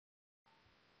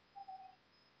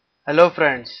Hello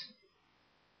friends,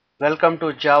 welcome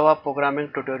to Java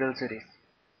Programming Tutorial Series.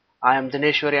 I am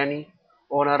Dinesh Varyani,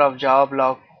 owner of Java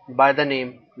blog by the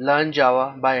name Learn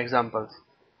Java by Examples.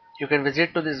 You can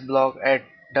visit to this blog at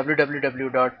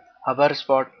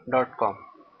www.hoverspot.com.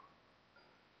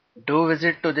 Do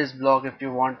visit to this blog if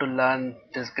you want to learn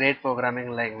this great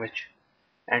programming language.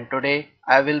 And today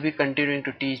I will be continuing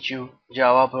to teach you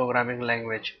Java programming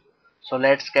language. So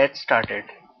let's get started.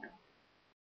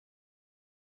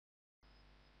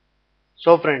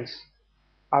 So friends,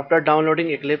 after downloading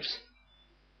Eclipse,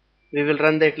 we will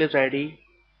run the Eclipse IDE.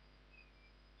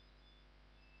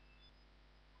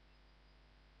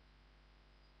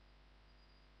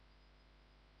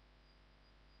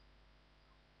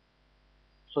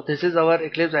 So this is our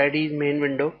Eclipse IDE main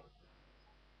window.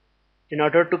 In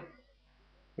order to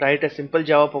write a simple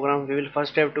Java program, we will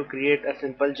first have to create a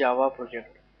simple Java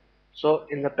project. So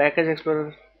in the package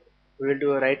explorer, we will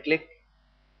do a right click,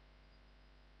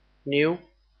 new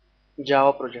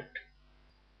Java project.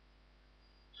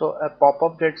 So a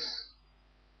pop-up gets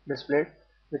displayed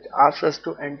which asks us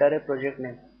to enter a project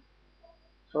name.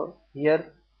 So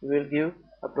here we will give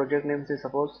a project name, say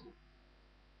suppose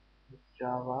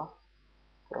Java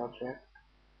project.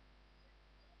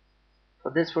 So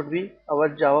this would be our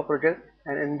Java project,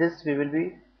 and in this we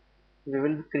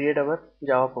will create our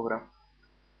Java program.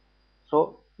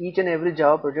 So each and every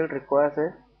Java project requires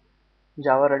a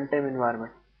Java runtime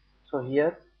environment. So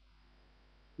here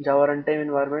Java runtime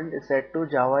environment is set to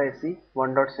Java SE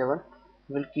 1.7.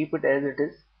 We will keep it as it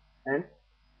is, and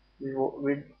we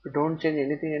don't change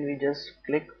anything, and we just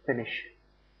click finish.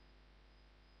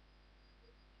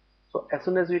 So as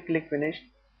soon as we click finish,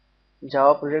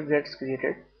 Java project gets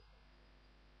created.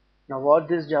 Now what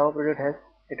this Java project has,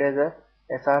 it has a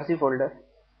src folder,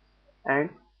 and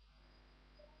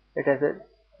it has a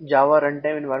Java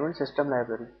runtime environment system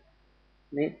library.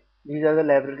 These are the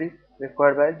libraries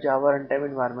required by Java runtime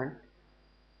environment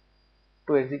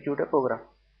to execute a program.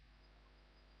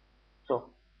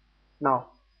 So now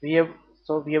we have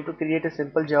we have to create a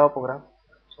simple Java program.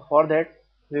 So for that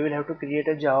we will have to create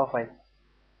a Java file.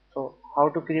 So how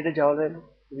to create a Java file?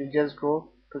 We just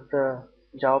go to the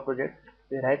Java project,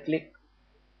 we right click,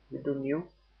 we do new.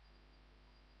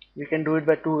 We can do it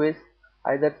by two ways.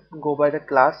 Either go by the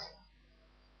class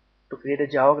to create a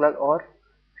Java class, or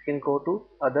we can go to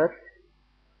other,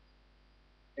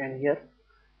 and here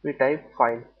we type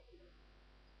file.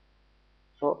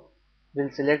 So we'll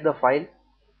select the file,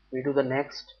 we do the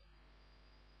next,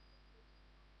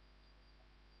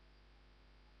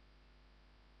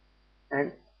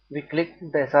 and we click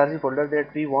the src folder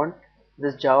that we want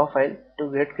this Java file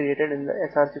to get created in the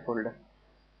src folder.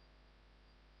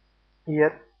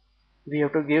 Here we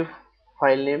have to give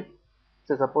file name.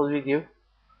 So suppose we give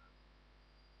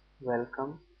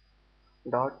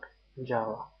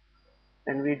welcome.java,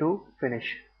 and we do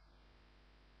finish.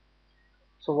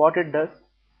 So what it does,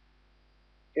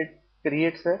 it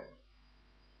creates a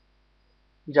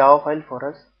Java file for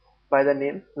us by the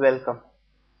name welcome.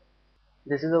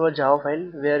 This is our Java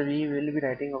file where we will be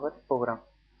writing our program.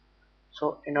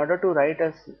 So in order to write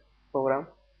a program,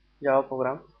 Java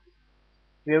program,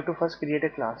 we have to first create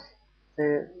a class.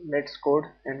 Say let's code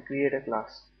and create a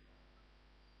class.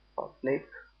 Public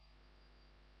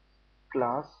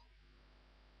class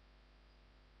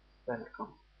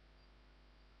welcome.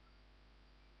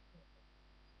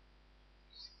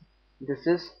 This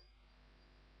is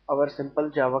our simple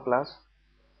Java class.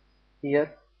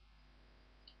 Here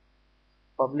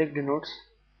public denotes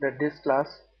that this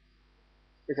class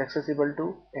is accessible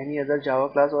to any other Java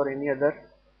class or any other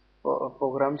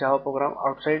Java program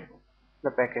outside the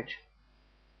package.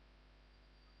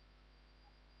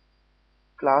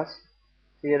 Class,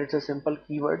 here it's a simple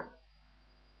keyword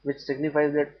which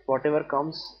signifies that whatever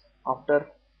comes after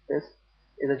this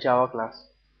is a Java class.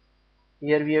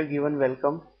 Here we have given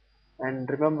welcome, and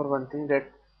remember one thing,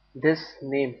 that this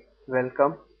name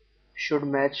welcome should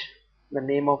match the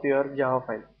name of your Java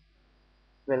file,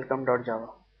 welcome.java.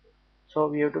 So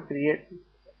we have to create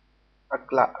a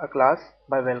class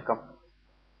by welcome.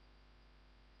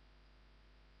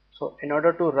 So in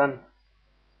order to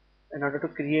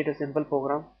create a simple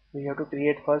program, we have to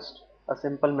create first a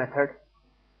simple method.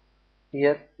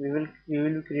 Here we will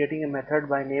be creating a method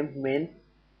by name main.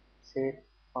 Say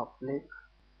public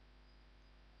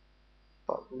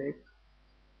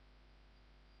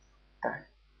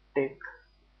static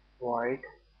void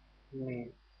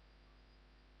main.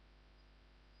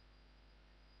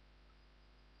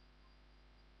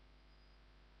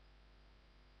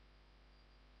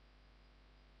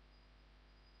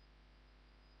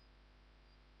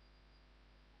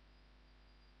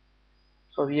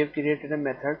 So we have created a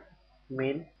method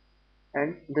main,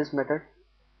 and this method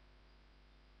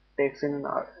takes in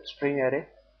a string array.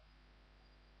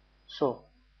 So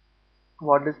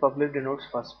what this public denotes?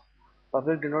 First,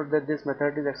 public denotes that this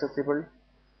method is accessible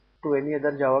to any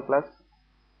other Java class.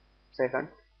 Second,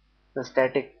 the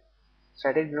static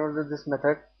denotes that this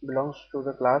method belongs to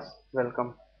the class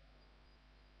welcome.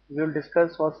 We will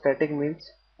discuss what static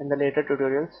means in the later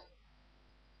tutorials.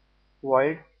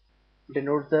 Void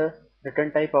denotes the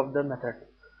return type of the method.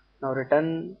 Now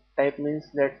return type means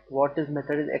that what this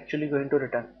method is actually going to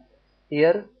return.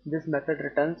 Here this method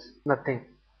returns nothing,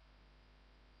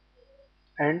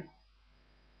 and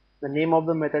the name of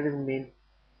the method is main,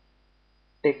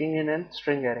 taking in a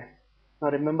string array. Now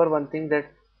remember one thing, that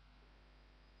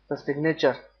the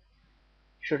signature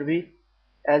should be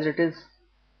as it is,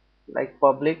 like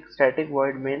public static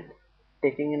void main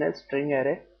taking in a string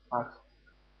array marks,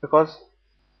 because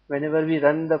whenever we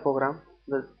run the program,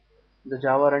 the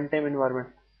Java runtime environment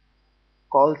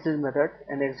calls this method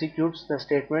and executes the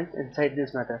statement inside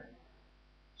this method.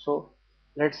 So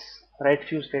let's write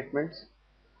few statements.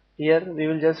 Here we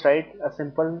will just write a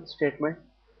simple statement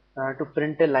to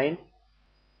print a line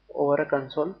over a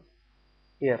console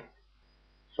here.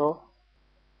 So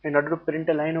in order to print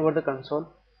a line over the console,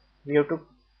 we have to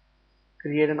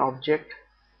create an object,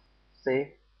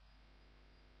 say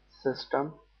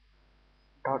system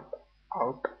dot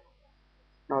out.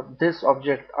 Now this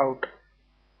object out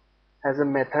has a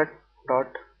method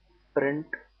dot print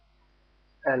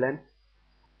ln,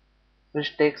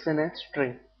 which takes in a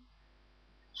string.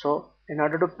 So in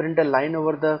order to print a line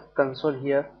over the console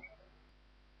here,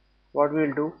 what we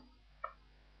will do,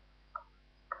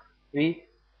 we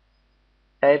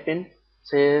type in,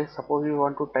 say suppose we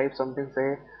want to type something,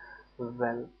 say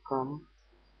welcome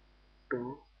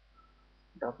to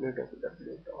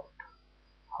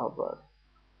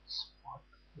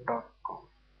www.hubberspot.com.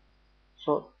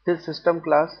 So this system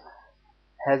class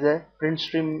has a print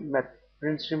stream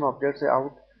object, say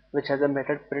out, which has a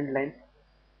method print line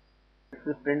which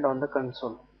will print on the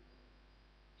console.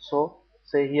 So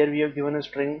say here we have given a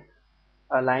string,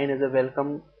 a line is a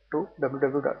welcome to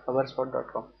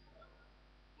www.hubberspot.com.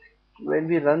 When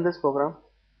we run this program,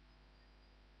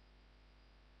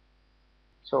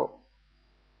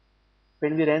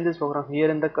 here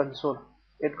in the console,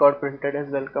 it got printed as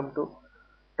welcome to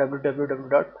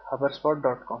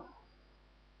www.hubberspot.com.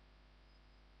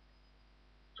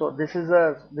 So this is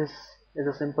a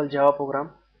simple Java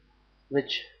program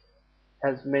which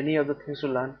has many other things to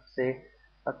learn. Say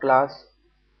a class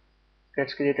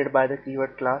gets created by the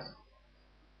keyword class.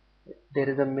 There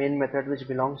is a main method which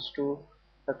belongs to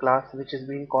the class, which is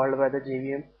being called by the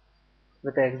JVM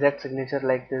with the exact signature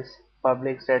like this: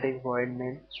 public static void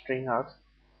main string args.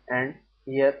 And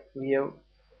here we have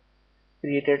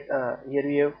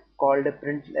called a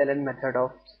println method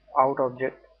of out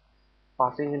object,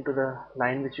 passing into the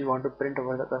line which we want to print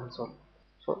over the console.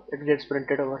 So it gets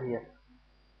printed over here.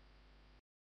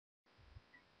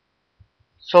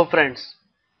 So friends,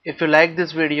 if you like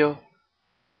this video,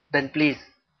 then please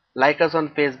like us on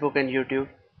Facebook and YouTube.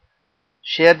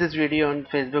 Share this video on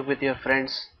Facebook with your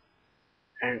friends,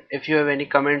 and if you have any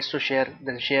comments to share,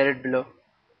 then share it below.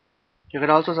 You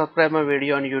can also subscribe my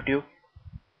video on YouTube,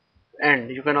 and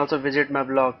you can also visit my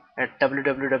blog at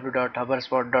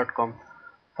www.hubberspot.com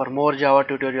for more Java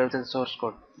tutorials and source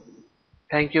code.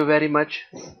 Thank you very much.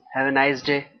 Have a nice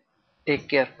day. Take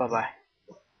care. Bye bye.